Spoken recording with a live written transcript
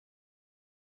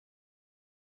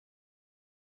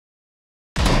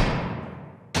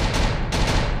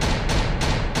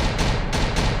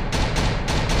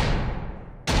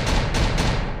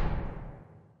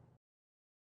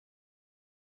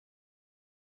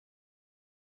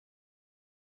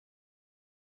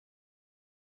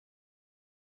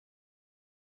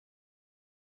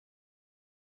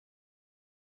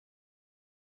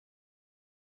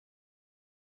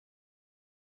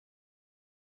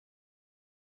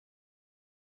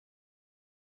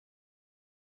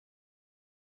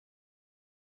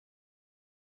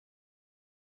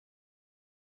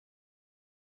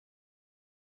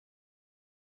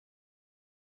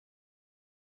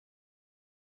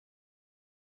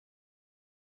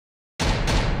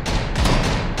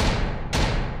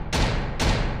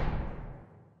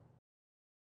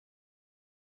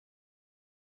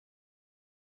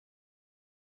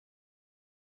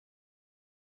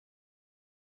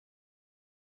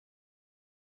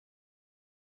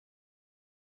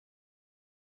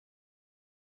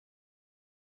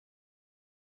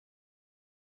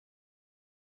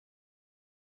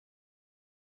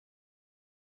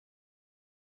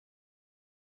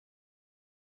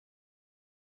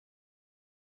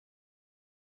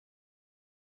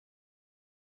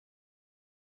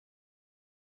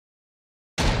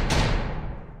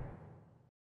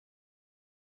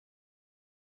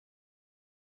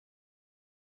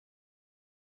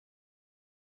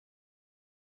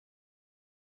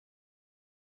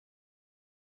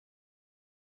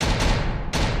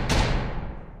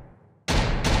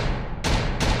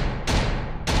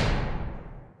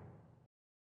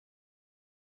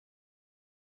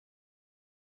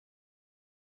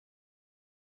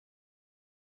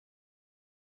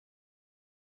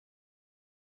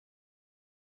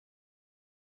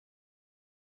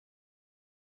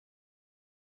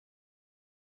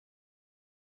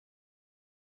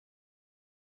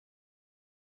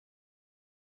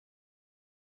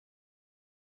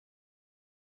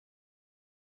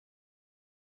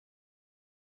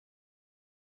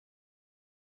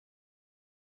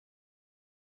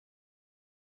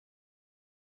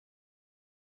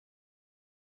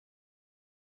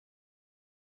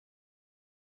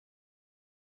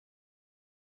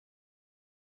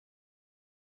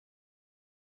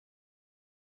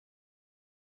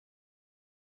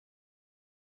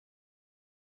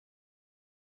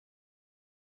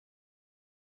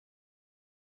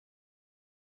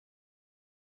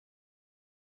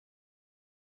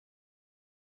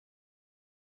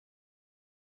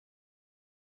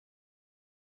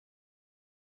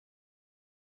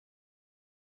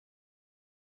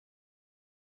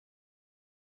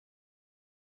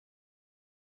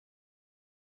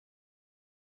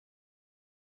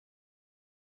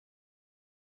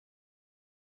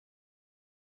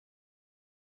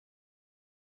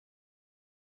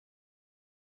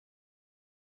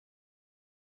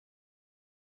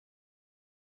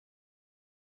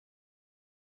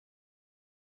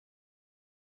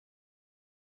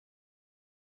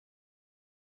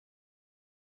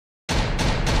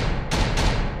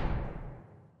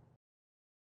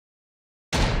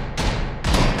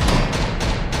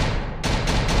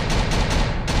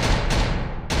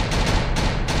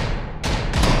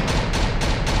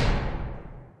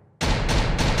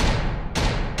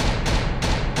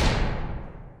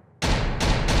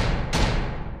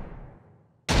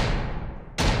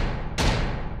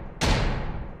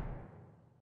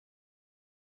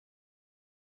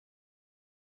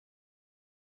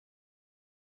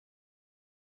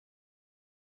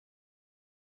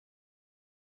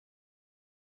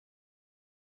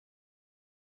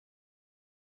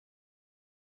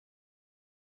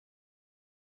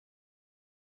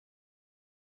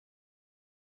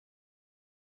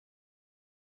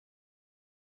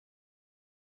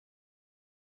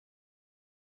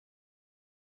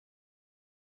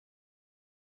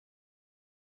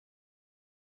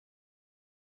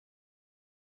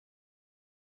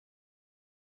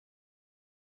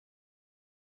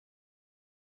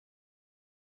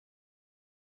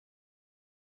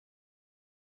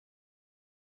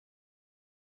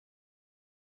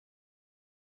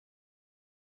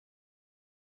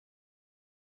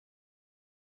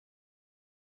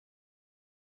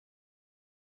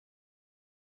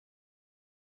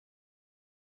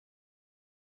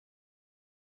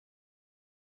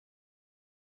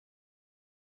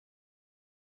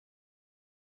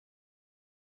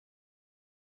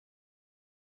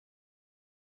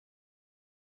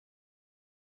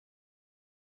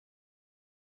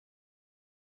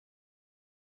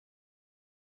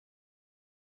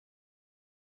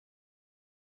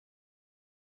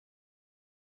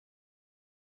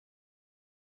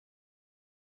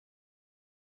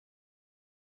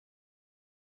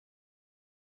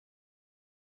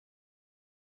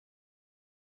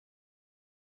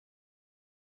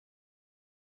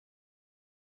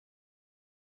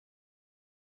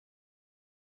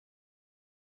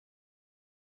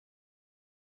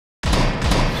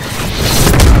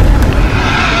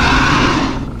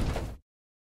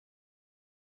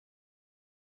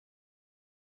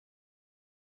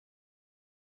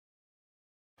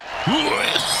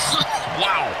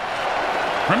Wow.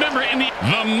 Remember, in the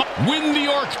win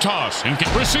the arc toss and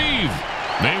receive.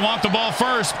 They want the ball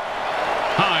first.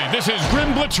 Hi, this is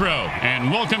Grim Blitzrow,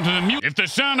 and welcome to the Mutant. If the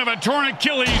sound of a torn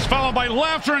Achilles followed by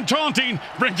laughter and taunting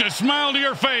brings a smile to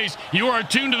your face, you are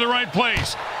tuned to the right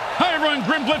place. Hi, everyone.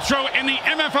 Grim Blitzrow and the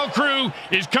MFL crew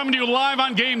is coming to you live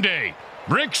on game day.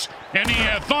 Bricks, any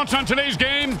thoughts on today's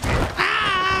game?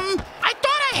 I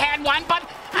thought I had one, but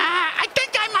I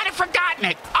think I might have forgotten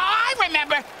it. Oh, I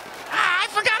remember. I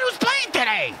forgot who's playing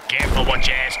today. Careful what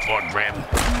you asked for, Grim.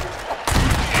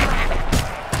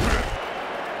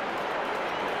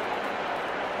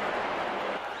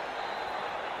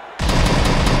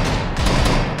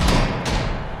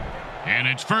 And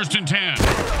it's 1st and 10.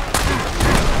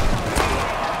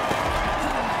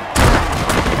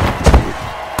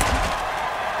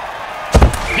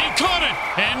 He caught it,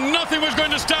 and nothing was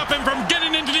going to stop him from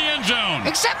getting into the end zone.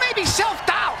 Except maybe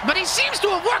self-doubt, but he seems to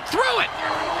have worked through it.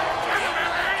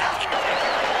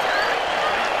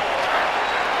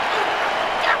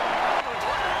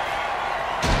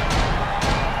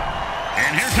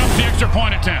 And here comes the extra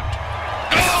point attempt.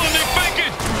 Oh, and they fake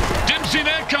it. Didn't see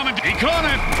that coming. He caught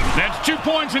it. That's 2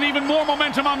 points and even more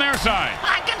momentum on their side.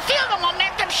 I can feel the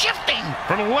momentum shifting.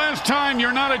 For the last time,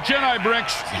 you're not a Jedi,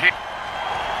 Bricks.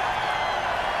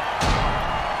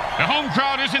 The home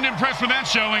crowd isn't impressed with that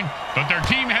showing, but their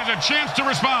team has a chance to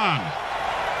respond.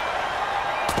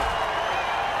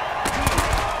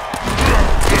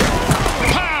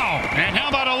 Pow! And how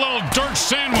about a little dirt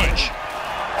sandwich?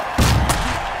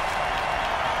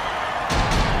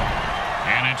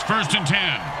 And it's 1st and 10.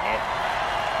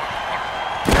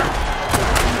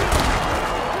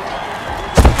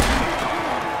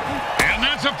 And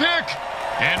that's a pick.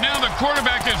 And now the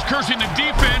quarterback is cursing the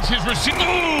defense. His receiver.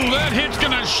 Ooh, that hit's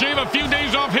going to shave a few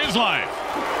days off his life.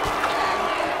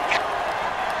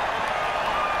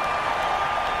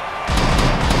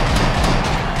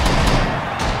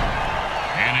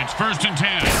 And it's 1st and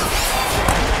 10.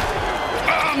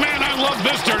 Oh, man, I love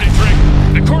this dirty trick.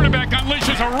 The quarterback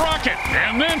unleashes a rocket,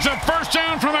 and then's a first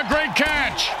down from a great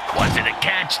catch. Was it a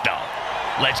catch, though?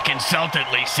 Let's consult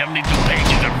at least 72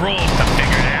 pages of rules to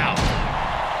figure it out.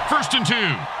 1st and 2.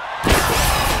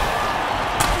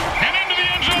 And into the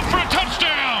end zone for a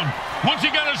touchdown. Once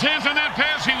he got his hands on that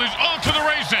pass, he was off to the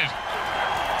races.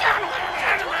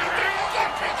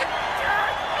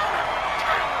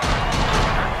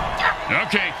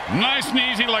 Okay, nice and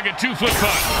easy like a 2-foot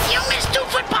putt. You miss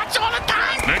 2-foot putts all the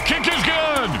time? The kick is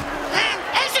good.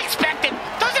 As expected,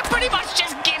 those are pretty much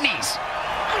just gimmies.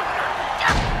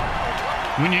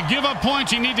 When you give up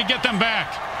points, you need to get them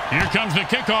back. Here comes the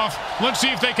kickoff. Let's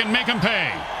see if they can make them pay.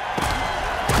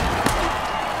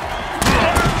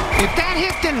 If that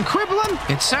hit didn't cripple him,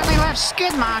 it certainly left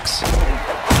skid marks.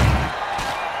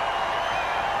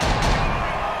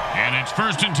 And it's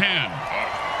 1st and 10.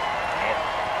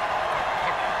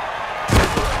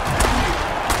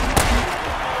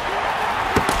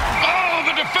 Oh,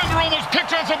 the defender almost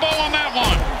picked off the ball on that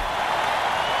one.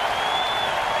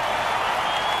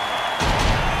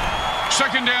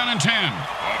 2nd down and 10.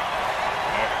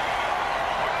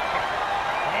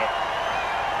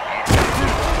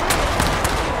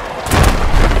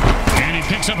 And he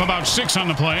picks up about 6 on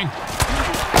the play.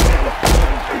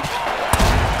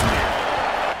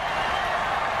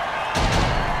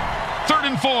 Third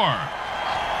and 4.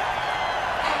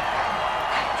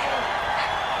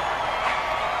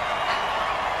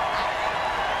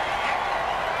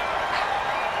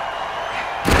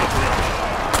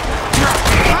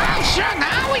 Sure,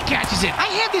 now he catches it. I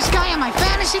had this guy on my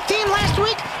fantasy team last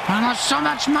week. I lost so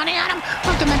much money on him.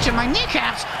 Not to mention my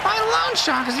kneecaps. My loan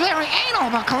shark is very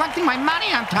anal about collecting my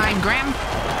money on time, Grim.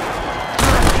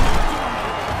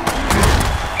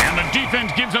 And the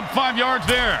defense gives up 5 yards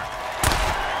there.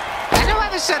 And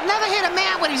whoever said never hit a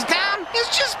man when he's down is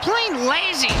just plain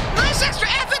lazy. Nice extra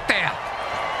effort there.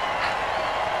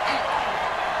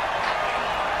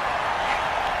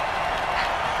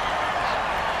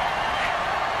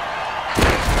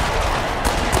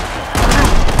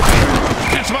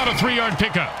 That's about a 3-yard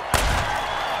pickup.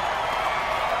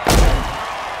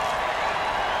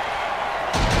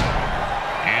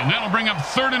 And that'll bring up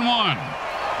 3rd and 1.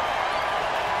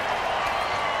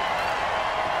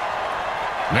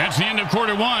 That's the end of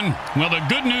quarter 1. Well, the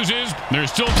good news is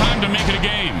there's still time to make it a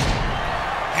game.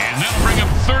 And that'll bring up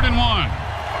 3rd and 1.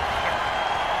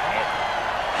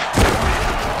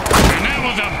 And that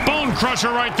was a bone crusher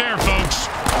right there, folks.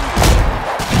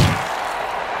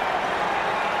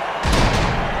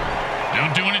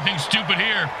 Don't do anything stupid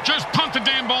here. Just punt the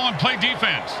damn ball and play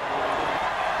defense.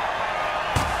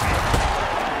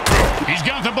 He's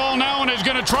got the ball now and is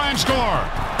going to try and score.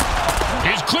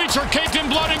 His cleats are caked in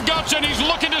blood and guts, and he's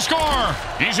looking to score.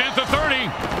 He's at the 30,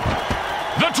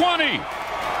 the 20,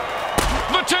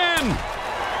 the 10.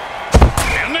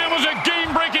 And that was a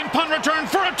game-breaking punt return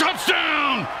for a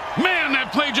touchdown. Man,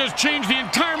 that play just changed the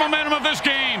entire momentum of this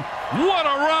game. What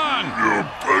a run.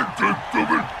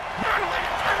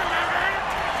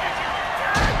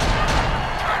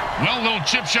 Well, little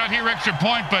chip shot here, extra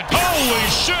point, but holy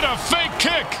shit, a fake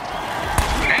kick.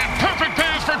 And perfect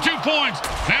pass for 2 points.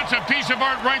 That's a piece of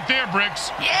art right there, Bricks.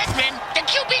 Yeah, Edwin, the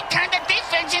QB turned the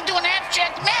defense into an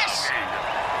abstract mess.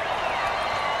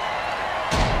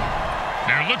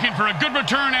 They're looking for a good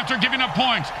return after giving up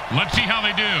points. Let's see how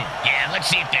they do. Yeah, let's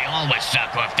see if they always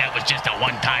suck or if that was just a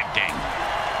one-time thing.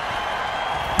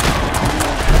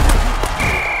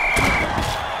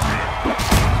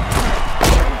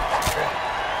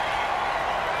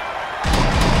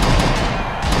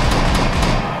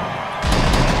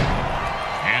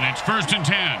 And it's 1st and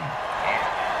 10.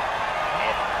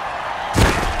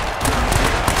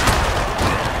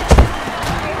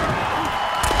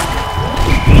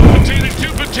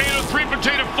 Potato, 3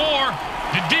 potato, 4.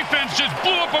 The defense just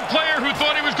blew up a player who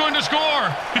thought he was going to score.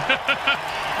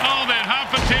 Oh, that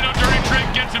hot potato dirty trick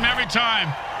gets him every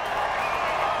time.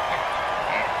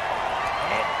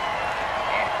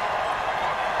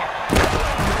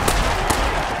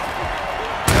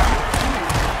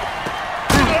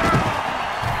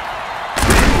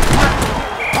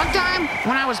 One time,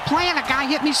 when I was playing, a guy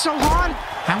hit me so hard,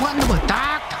 I went into a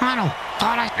dark tunnel.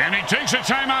 And he takes a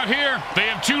timeout here. They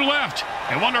have 2 left.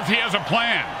 I wonder if he has a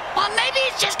plan. Well, maybe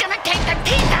he's just going to take the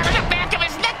teeth out of the back of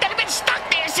his neck that have been stuck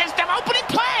there since the opening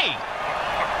play.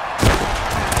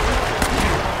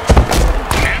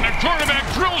 And the quarterback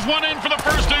drills one in for the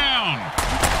 1st down.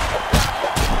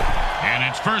 And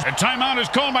it's first. A timeout is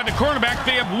called by the quarterback.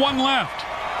 They have 1 left.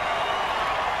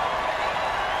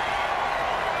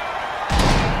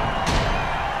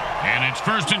 And it's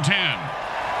 1st and 10.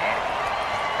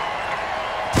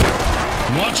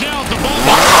 Watch out, the ball.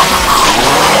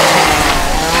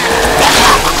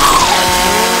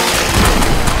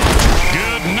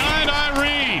 Good night,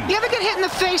 Irene. You ever get hit in the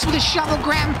face with a shovel,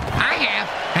 Graham? I have.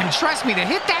 And trust me, the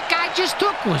hit that guy just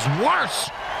took was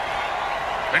worse.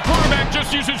 The quarterback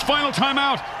just used his final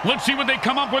timeout. Let's see what they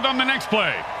come up with on the next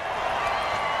play.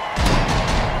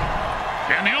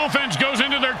 And the offense goes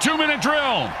into their 2-minute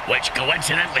drill. Which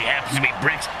coincidentally happens to be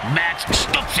Brick's Max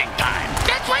Stupsing time.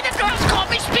 That's why the girls call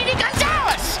me Speedy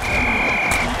Gonzalez.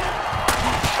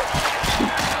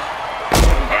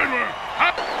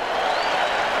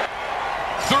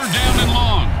 3rd down and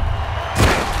long.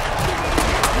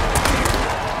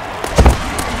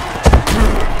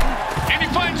 And he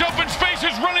finds open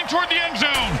spaces running toward the end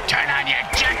zone. Turn on your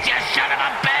jet, you son of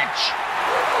a bitch.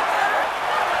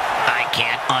 I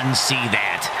can't unsee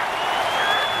that.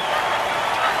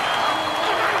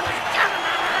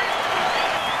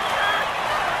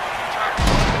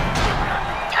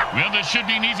 Well, this should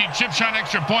be an easy chip shot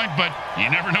extra point, but you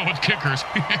never know with kickers.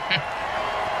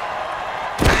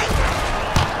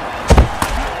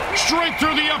 Straight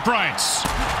through the uprights.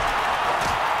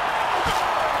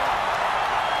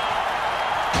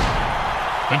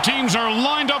 The teams are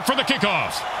lined up for the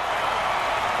kickoff.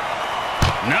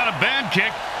 Not a bad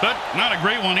kick, but not a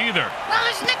great one either. Well,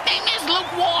 his nickname is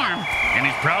Lukewarm. And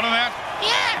he's proud of that?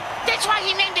 Yeah, that's why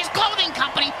he named his clothing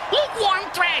company Lukewarm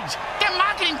Threads. Their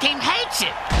marketing team hates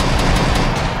it.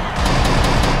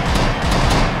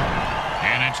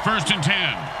 And it's 1st and 10.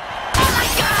 Oh, my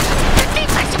God! The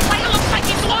defensive player looks like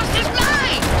he's lost his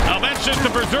mind. Now that's just the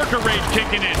berserker rage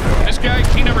kicking in. This guy,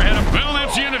 he never had a... Well,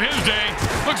 that's the end of his day.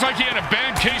 Looks like he had a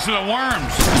bad case of the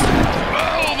worms.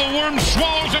 Oh, the worm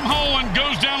swallows him whole and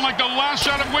goes down like the last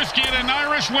shot of whiskey at an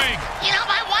Irish wake. You know,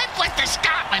 my wife went to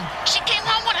Scotland. She came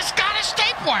home with a Scottish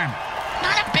tapeworm.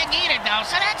 Not a big eater, though,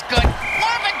 so that's good.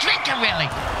 More of a drinker, really.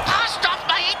 Pa stopped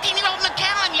my 18-year-old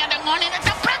McAllen the other morning at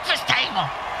the breakfast table.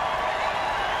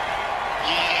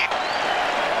 Yeah.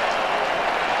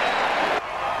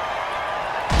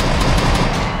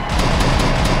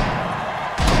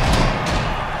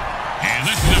 And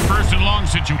this is a 1st and long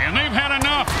situation. And they've had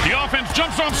enough. The offense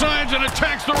jumps off sides and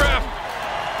attacks the ref.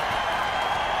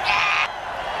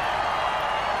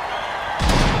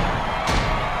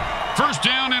 First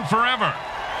down and forever.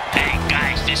 Hey,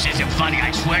 guys, this isn't funny.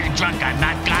 I swear to drunk, I'm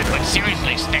not God, but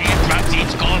seriously, stay in drunk, eat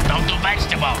gold, don't do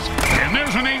vegetables. And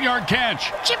there's an 8-yard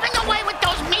catch. Chipping away with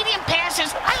those medium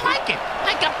passes, I like it.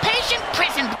 Like a patient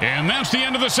prison. And that's the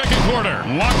end of the 2nd quarter.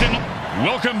 Locked in.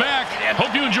 Welcome back.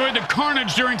 Hope you enjoyed the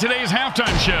carnage during today's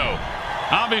halftime show.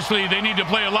 Obviously, they need to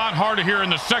play a lot harder here in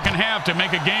the 2nd half to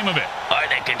make a game of it. Or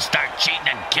they can start cheating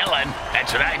and killing.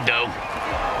 That's what I do.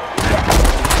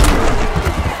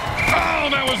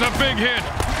 big hit.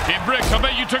 Hey, Bricks, I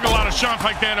bet you took a lot of shots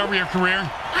like that over your career.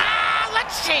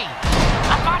 Let's see.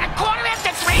 About a quarter after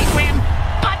 3, Grim,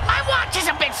 but my watch is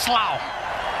a bit slow.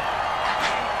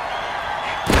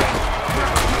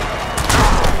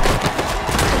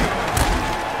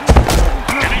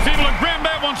 And he's able to grab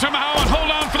that one somehow and hold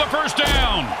on for the first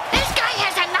down. This guy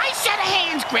has a nice set of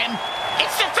hands, Grim.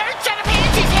 It's the 3rd set of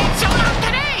hands he's had so long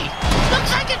today.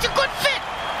 Looks like it's a good fit.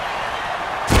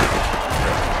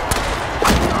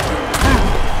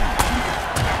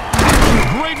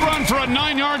 Great run for a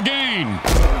 9-yard gain.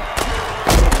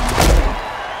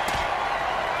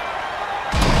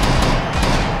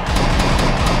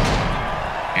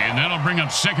 And that'll bring up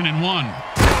 2nd and 1.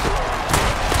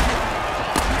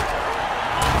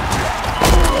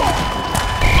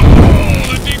 Oh,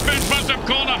 the defense must have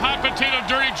called a hot potato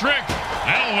dirty trick.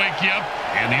 That'll wake you up.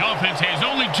 And the offense has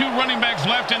only 2 running backs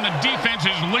left, and the defense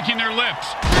is licking their lips.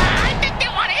 I think they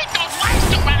want to hit those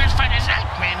last 2 runners for the sack,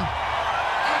 Grim.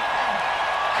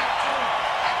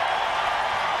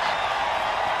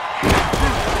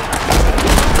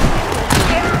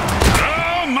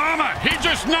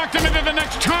 Just knocked him into the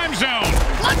next time zone.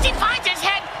 Once he finds his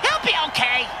head, he'll be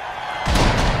okay.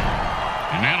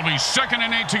 And that'll be 2nd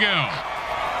and 8 to go.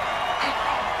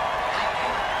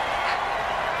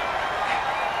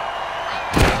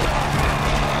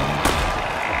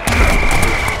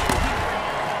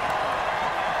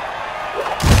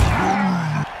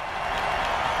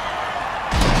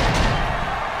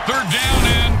 Third down,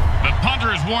 and the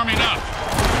punter is warming up.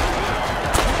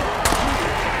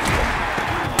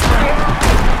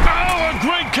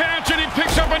 Great catch, and he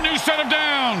picks up a new set of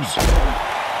downs.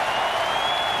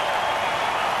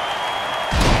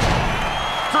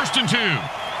 1st and 2.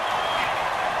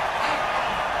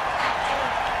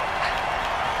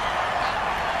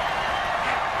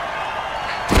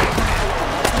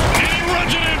 And he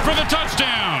runs it in for the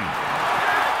touchdown.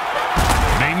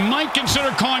 They might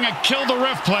consider calling a kill the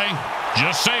ref play.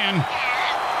 Just saying.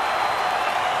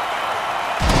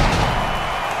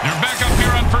 They're back up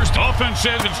here on first. Offense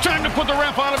says it's time to put the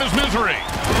ref out of his misery.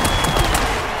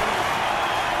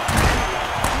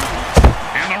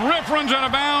 And the ref runs out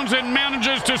of bounds and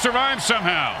manages to survive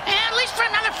somehow. At least for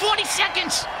another 40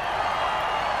 seconds.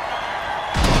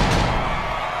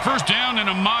 1st down and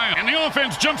a mile. And the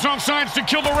offense jumps off sides to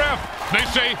kill the ref. They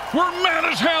say, we're mad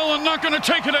as hell and not going to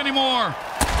take it anymore.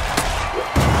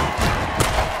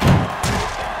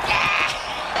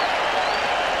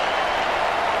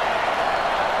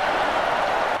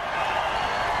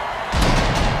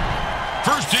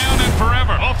 Down and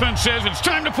forever. Offense says it's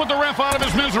time to put the ref out of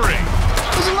his misery.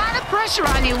 There's a lot of pressure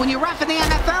on you when you ref in the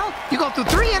NFL. You go through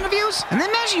 3 interviews and they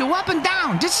measure you up and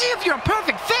down to see if you're a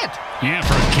perfect fit. Yeah,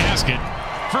 for a casket.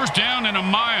 1st down and a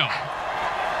mile.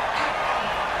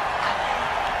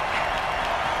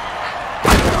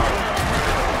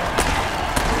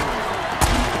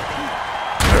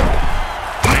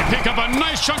 They pick up a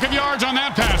nice chunk of yards on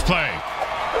that pass play.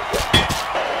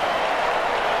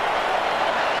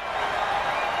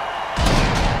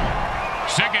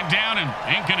 2nd down and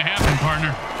ain't gonna happen,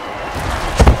 partner.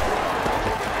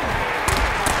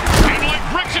 And like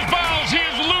Bricks' balls, he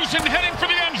is loose and heading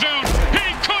for the end zone. He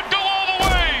could go all the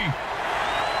way.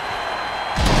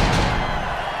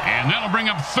 And that'll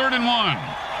bring up 3rd and 1.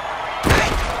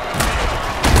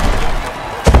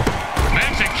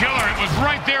 That's a killer. It was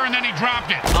right there and then he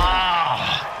dropped it.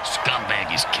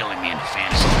 Scumbag is killing me in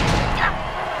fantasy.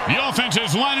 The offense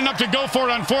is lining up to go for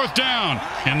it on 4th down.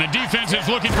 And the defense is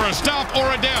looking for a stop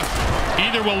or a death.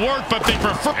 Either will work, but they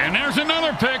prefer. And there's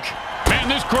another pick. Man,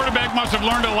 this quarterback must have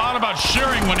learned a lot about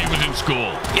sharing when he was in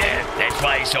school. Yeah, that's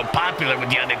why he's so popular with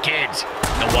the other kids.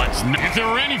 The ones. If there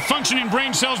were any functioning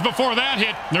brain cells before that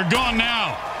hit, they're gone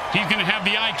now. He's going to have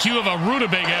the IQ of a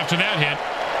rutabaga after that hit.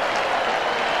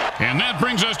 And that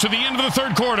brings us to the end of the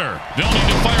 3rd quarter. They'll need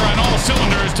to fire on all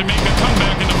cylinders to make a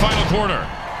comeback in the final quarter.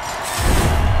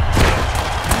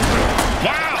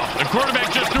 Wow! The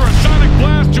quarterback just threw a sonic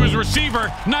blast to his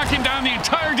receiver, knocking down the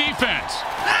entire defense.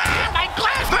 My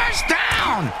glass burst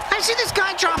down! I've seen this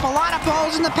guy drop a lot of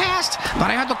balls in the past, but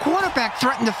I heard the quarterback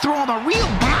threaten to throw him a real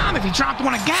bomb if he dropped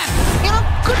one again. You know,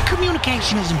 good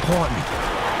communication is important.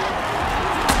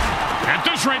 At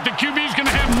this rate, the QB's going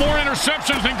to have more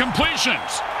interceptions than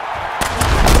completions.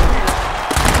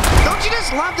 Don't you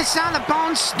just love the sound of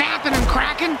bones snapping and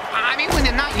cracking? I mean, when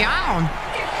they're not your own.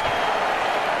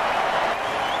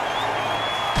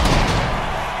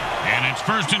 And it's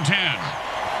 1st and 10.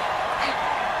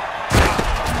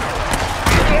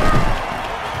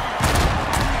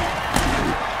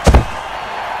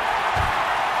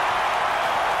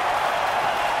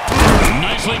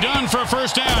 Nicely done for a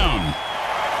 1st down.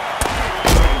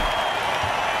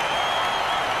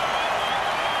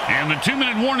 And the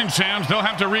 2-minute warning sounds. They'll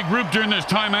have to regroup during this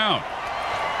timeout.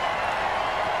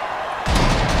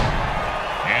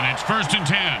 And it's 1st and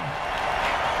 10.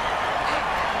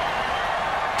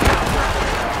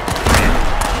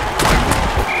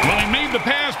 Well, he made the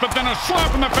pass, but then a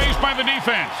slap in the face by the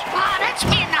defense. Oh, that's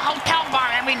me in the hotel bar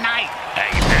every night.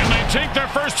 And they take their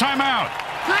first timeout.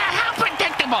 How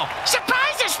predictable.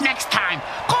 Surprise us next time.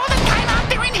 Call the timeout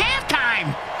during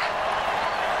halftime.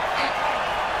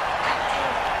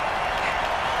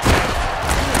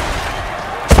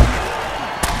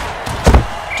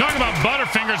 Talk about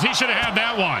Butterfingers. He should have had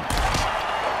that one.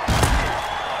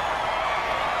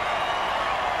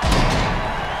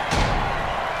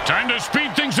 Time to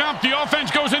speed things up. The offense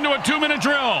goes into a 2-minute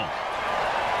drill.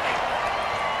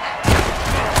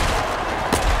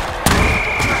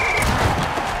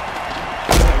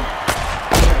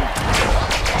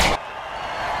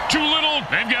 Too little.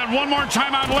 They've got one more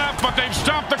timeout left, but they've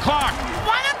stopped the clock.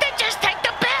 Why don't they just take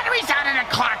the batteries out of the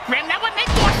clock, Grim? That would make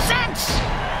more sense.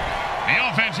 The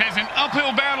offense has an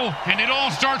uphill battle, and it all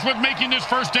starts with making this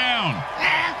first down.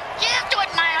 You have to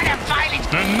admire their fighting.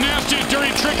 The nastiest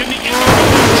dirty trick in the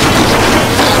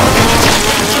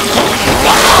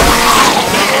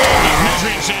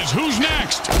Misery says, who's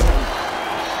next?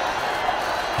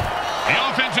 The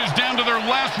offense is down to their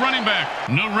last running back.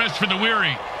 No rest for the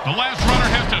weary. The last runner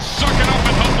has to suck it up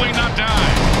and hopefully not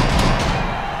die.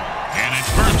 And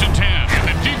it's 1st and 10. And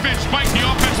the defense spiked the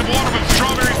offensive water with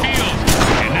Strawberry Field.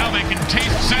 And now they can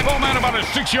taste set home at about a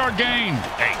 6-yard gain.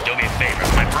 Hey, do me a favor.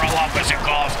 My parole officer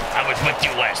calls. I was with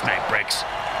you last night, Bricks.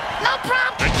 No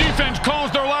problem. The defense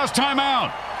calls their last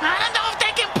timeout. I don't know if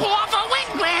they can pull off a win,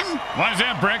 Grim. Why is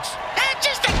that, Bricks?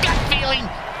 Just a gut feeling.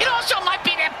 It also might be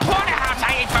that porterhouse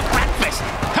I ate for breakfast.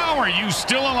 How are you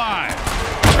still alive?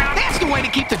 That's the way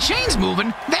to keep the chains moving.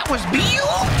 That was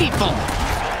beautiful.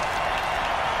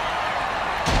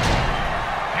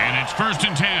 And it's 1st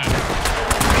and 10.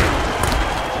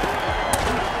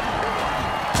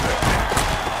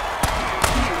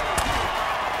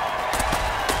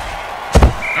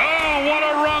 Oh, what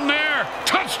a run there.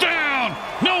 Touchdown.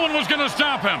 No one was going to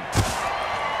stop him.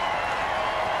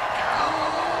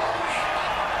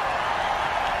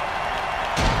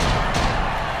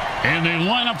 And they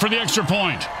line up for the extra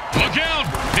point. Look out!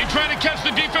 They try to catch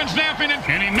the defense napping it,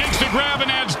 and he makes the grab and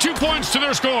adds 2 points to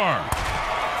their score.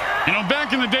 You know,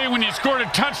 back in the day when you scored a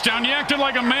touchdown, you acted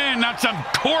like a man, not some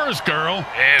chorus girl.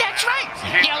 That's right.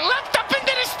 You looked up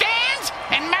into the stands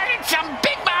and murdered some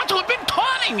big mouth who had been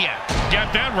taunting you.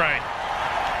 Got that right.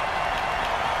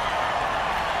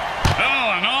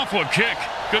 Oh, an awful kick.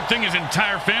 Good thing his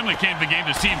entire family came to the game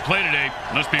to see him play today.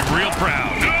 Must be real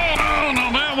proud.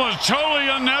 No, that was totally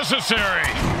unnecessary.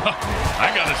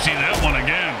 I got to see that one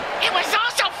again. It was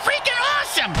also freaking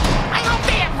awesome. I hope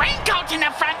they have raincoats in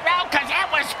the front row because that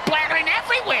was splattering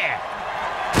everywhere.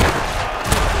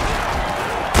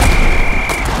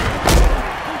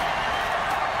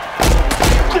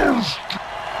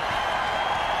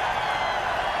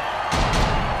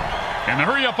 And the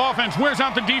hurry-up offense wears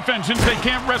out the defense since they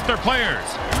can't rest their players.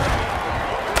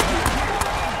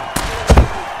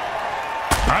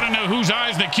 I don't know whose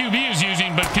eyes the QB is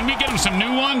using, but can we get him some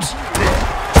new ones?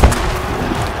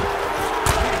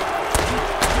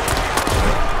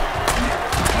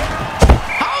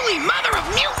 Holy mother of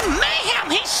mutant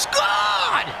mayhem! He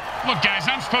scored! Look, guys,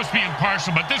 I'm supposed to be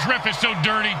impartial, but this ref is so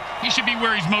dirty, he should be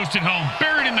where he's most at home,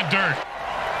 buried in the dirt.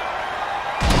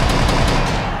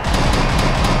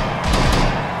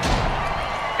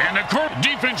 And the court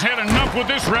defense had enough with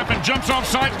this ref and jumps off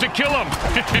sides to kill him.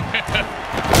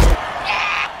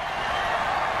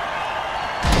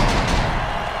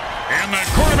 And the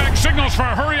quarterback signals for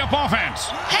a hurry-up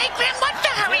offense. Hey, Grim, what's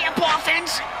the hurry-up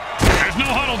offense? There's no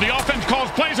huddle. The offense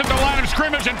calls plays at the line of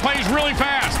scrimmage and plays really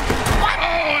fast. What?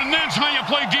 Oh, and that's how you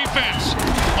play defense.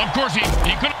 Of course, he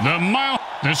could.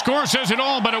 The score says it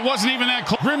all, but it wasn't even that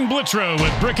close. Grim Blitzrow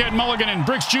with Brickhead Mulligan and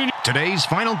Bricks Jr. Today's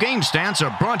final game stats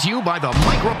are brought to you by the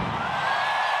Micro...